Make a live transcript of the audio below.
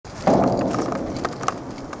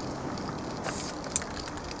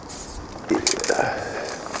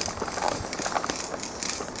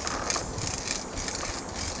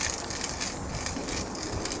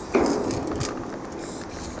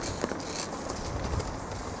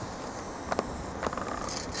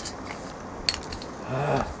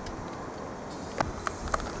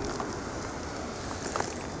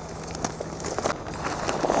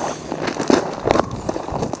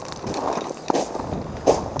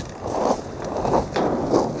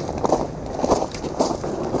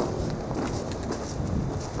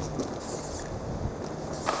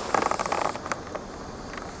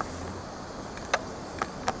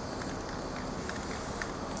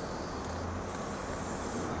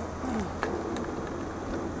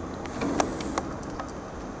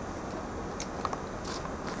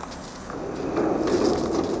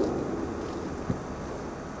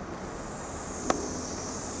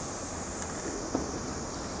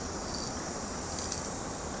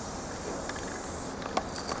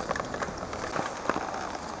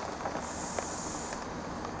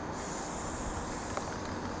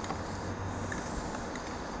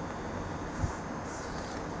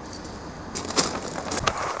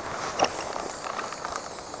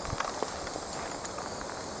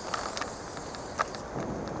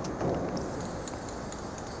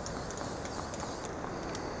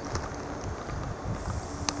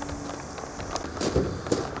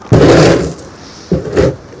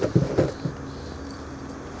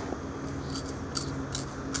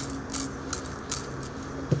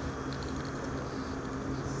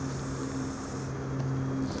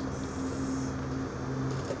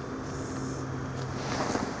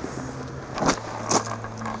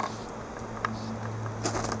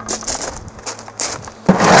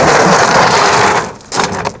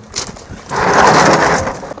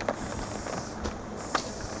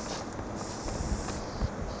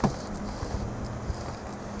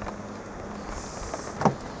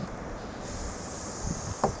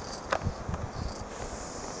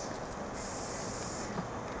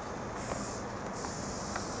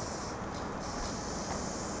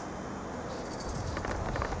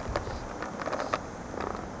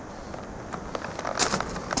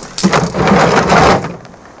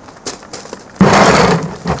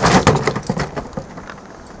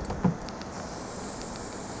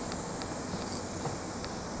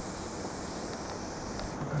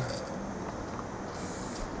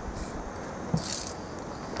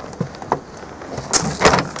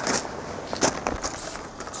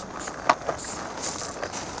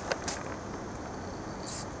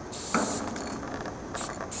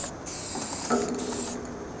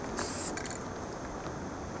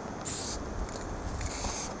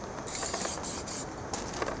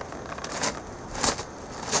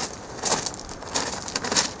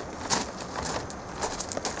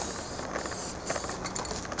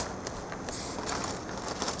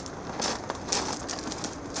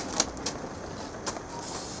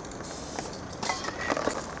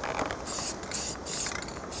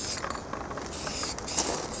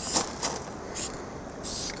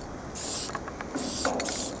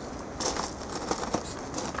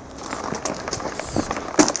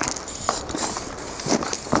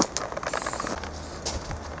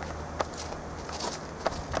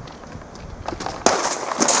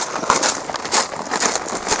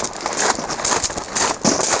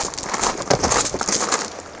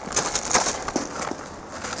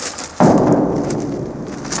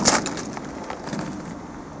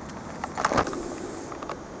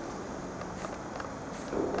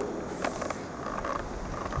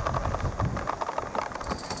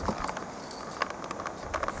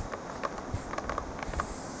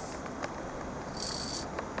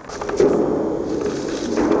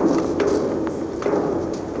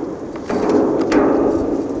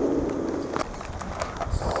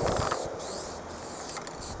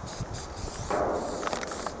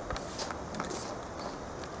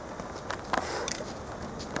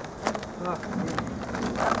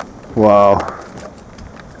Wow.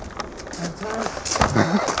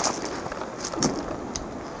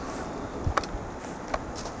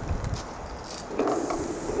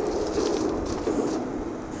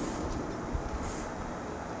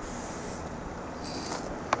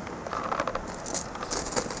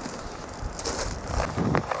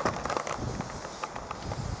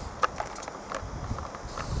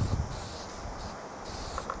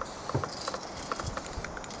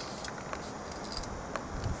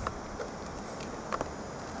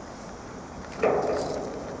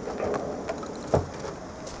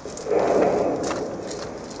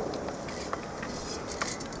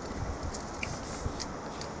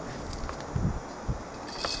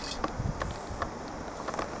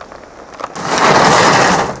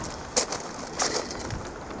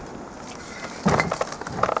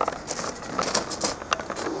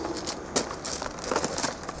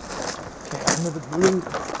 Under the blue.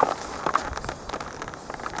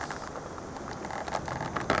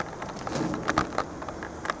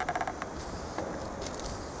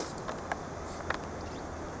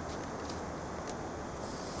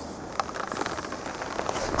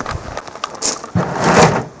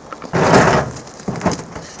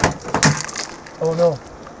 Oh no.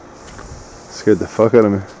 Scared the fuck out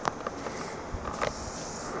of me.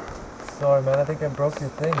 Sorry man, I think I broke your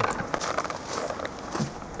thing.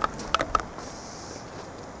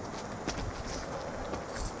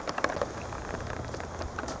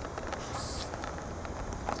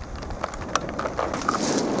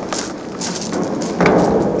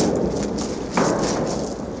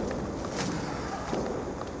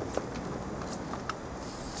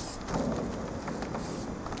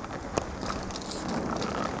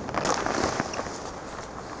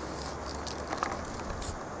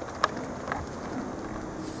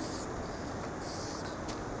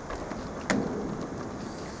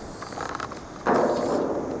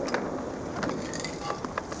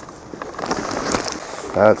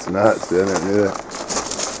 That's nuts, dude. I didn't do that.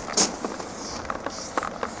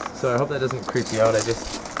 So I hope that doesn't creep you out. I just...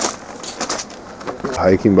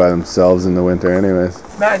 Hiking by themselves in the winter anyways.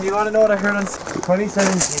 Man, you want to know what I heard on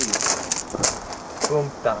 2017?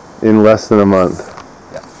 Boom, done. In less than a month.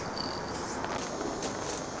 Yeah.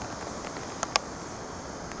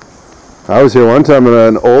 I was here one time and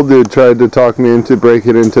an old dude tried to talk me into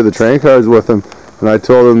breaking into the train cars with him, and I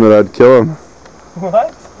told him that I'd kill him.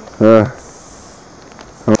 What? Yeah.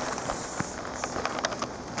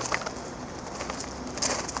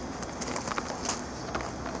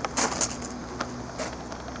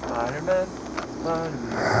 Iron Man.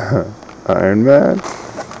 Iron Man.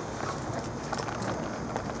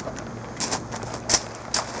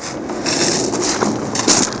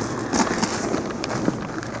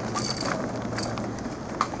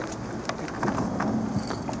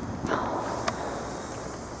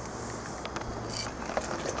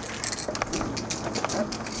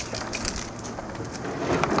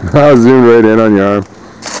 I'll zoom right in on your arm.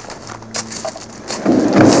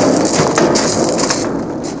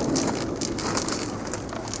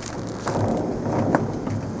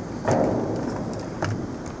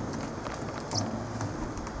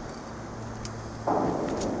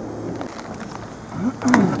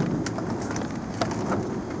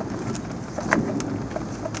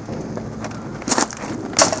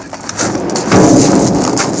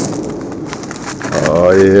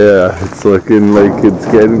 Oh yeah, it's looking like it's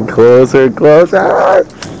getting closer and closer.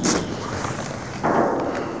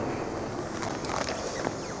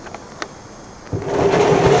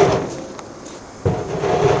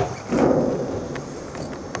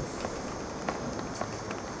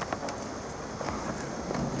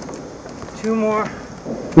 Two more.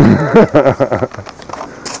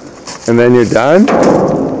 And then you're done?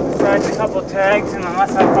 Besides a couple tags, and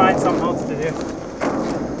unless I find something else to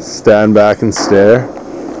do. Stand back and stare.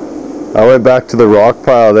 I went back to the rock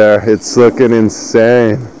pile there. It's looking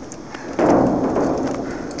insane. I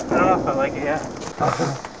don't know if I like it yet.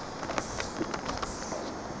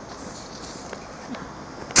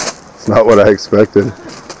 It's not what I expected.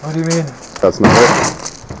 What do you mean? That's not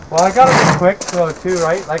it. Well, I gotta be quick though too,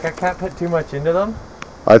 right? Like I can't put too much into them.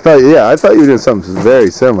 I thought you were doing something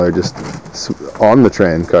very similar, just on the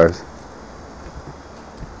train cars.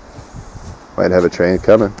 Might have a train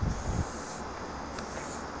coming.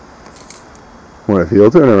 What if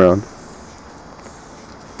he'll turn around?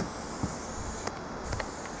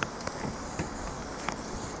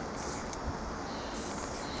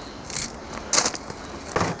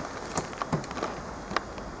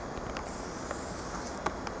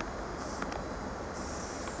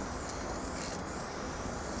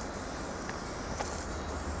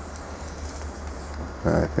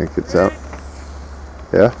 I think it's out.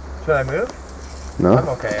 Yeah? Should I move? No? I'm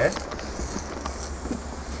okay, eh?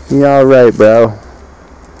 You alright, bro?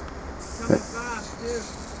 Coming fast, too.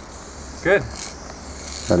 Good.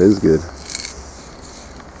 That is good.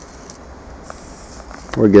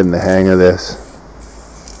 We're getting the hang of this.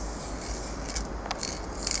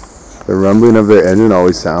 The rumbling of their engine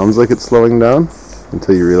always sounds like it's slowing down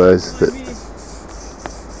until you realize that.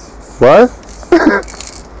 What?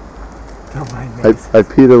 Don't mind me. I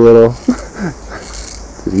peed a little.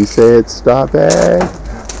 Did he say it's stopping?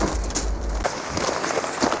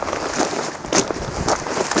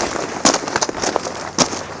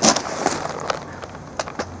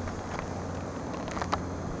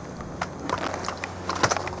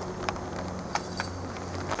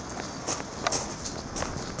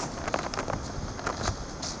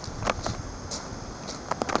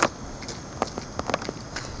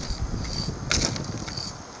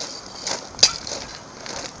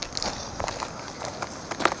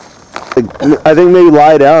 I think maybe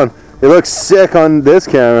lie down. It looks sick on this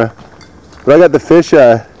camera, but I got the fish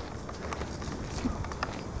eye.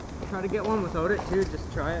 Try to get one without it too,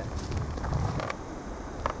 just try it.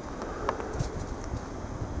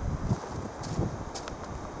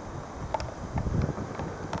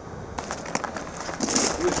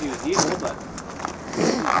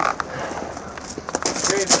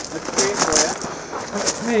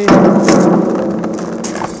 That's me.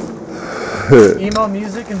 Emo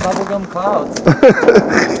music and bubblegum clouds. I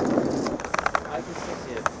can still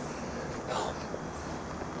see it.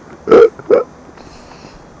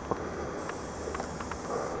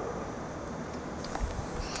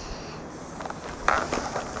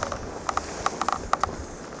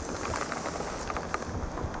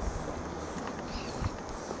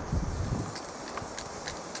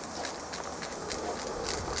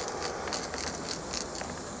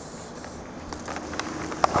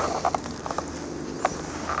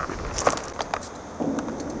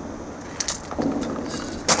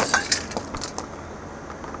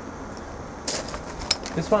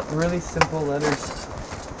 Just want really simple letters.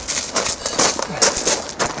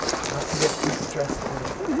 Not to get too stressed.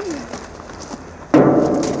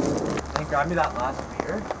 And grab me that last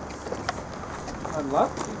beer. I'd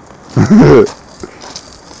love to.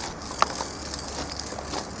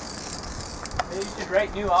 Hey, you should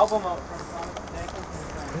write new album out from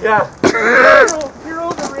Thomas. Yeah. Hero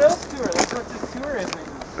of the Rails tour. That's what this tour is right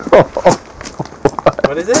now.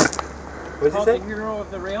 What is it? What did you say? The Hero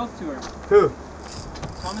of the Rails tour. Who?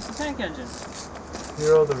 Thomas the Tank Engine.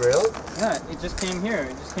 Hero of the Rails? Yeah, it just came here.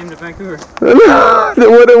 It just came to Vancouver.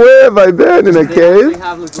 Where have I been? In a cave?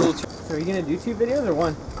 Have little so are you going to do 2 videos or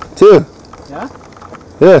 1? 2. Yeah?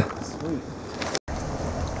 Yeah.